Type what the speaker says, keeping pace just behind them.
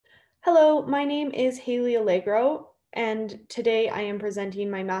Hello, my name is Hailey Allegro, and today I am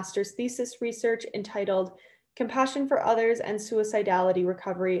presenting my master's thesis research entitled Compassion for Others and Suicidality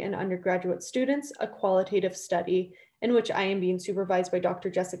Recovery in Undergraduate Students, a Qualitative Study, in which I am being supervised by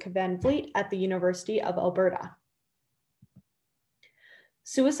Dr. Jessica Van Vliet at the University of Alberta.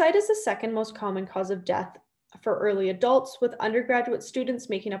 Suicide is the second most common cause of death for early adults, with undergraduate students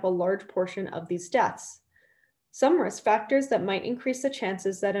making up a large portion of these deaths. Some risk factors that might increase the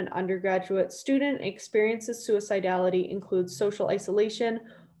chances that an undergraduate student experiences suicidality include social isolation,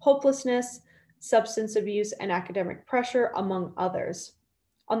 hopelessness, substance abuse, and academic pressure, among others.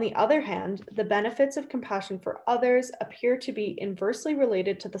 On the other hand, the benefits of compassion for others appear to be inversely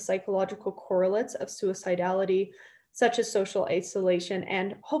related to the psychological correlates of suicidality, such as social isolation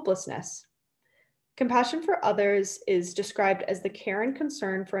and hopelessness. Compassion for others is described as the care and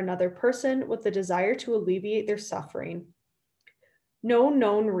concern for another person with the desire to alleviate their suffering. No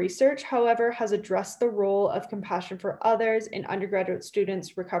known research, however, has addressed the role of compassion for others in undergraduate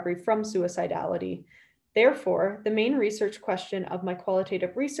students' recovery from suicidality. Therefore, the main research question of my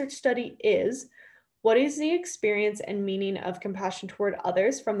qualitative research study is, what is the experience and meaning of compassion toward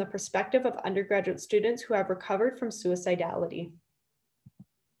others from the perspective of undergraduate students who have recovered from suicidality?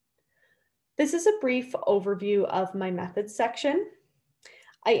 This is a brief overview of my methods section.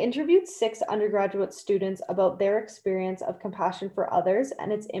 I interviewed 6 undergraduate students about their experience of compassion for others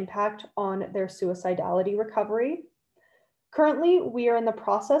and its impact on their suicidality recovery. Currently, we are in the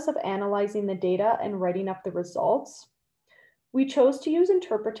process of analyzing the data and writing up the results. We chose to use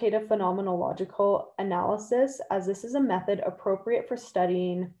interpretative phenomenological analysis as this is a method appropriate for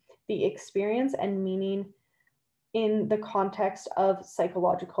studying the experience and meaning in the context of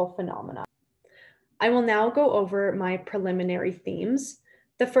psychological phenomena. I will now go over my preliminary themes.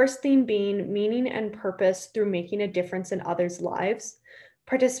 The first theme being meaning and purpose through making a difference in others' lives.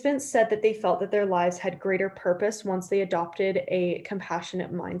 Participants said that they felt that their lives had greater purpose once they adopted a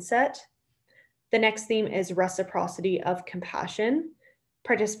compassionate mindset. The next theme is reciprocity of compassion.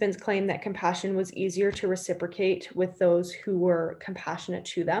 Participants claimed that compassion was easier to reciprocate with those who were compassionate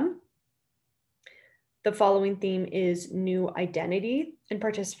to them. The following theme is new identity, and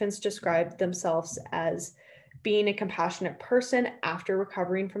participants described themselves as being a compassionate person after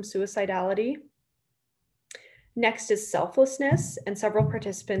recovering from suicidality. Next is selflessness, and several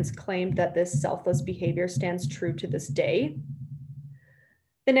participants claimed that this selfless behavior stands true to this day.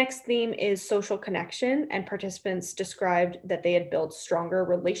 The next theme is social connection, and participants described that they had built stronger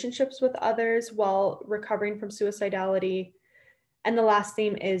relationships with others while recovering from suicidality. And the last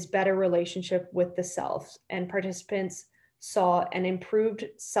theme is better relationship with the self, and participants saw an improved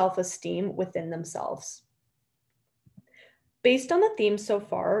self-esteem within themselves. Based on the themes so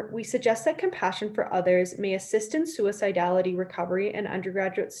far, we suggest that compassion for others may assist in suicidality recovery in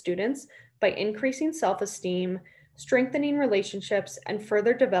undergraduate students by increasing self-esteem, strengthening relationships, and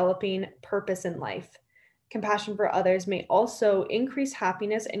further developing purpose in life. Compassion for others may also increase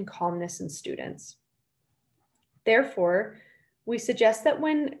happiness and calmness in students. Therefore, we suggest that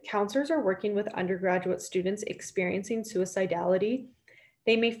when counselors are working with undergraduate students experiencing suicidality,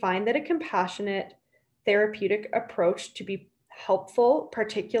 they may find that a compassionate therapeutic approach to be helpful,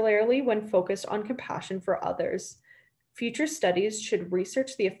 particularly when focused on compassion for others. Future studies should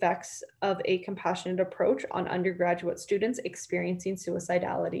research the effects of a compassionate approach on undergraduate students experiencing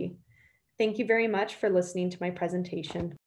suicidality. Thank you very much for listening to my presentation.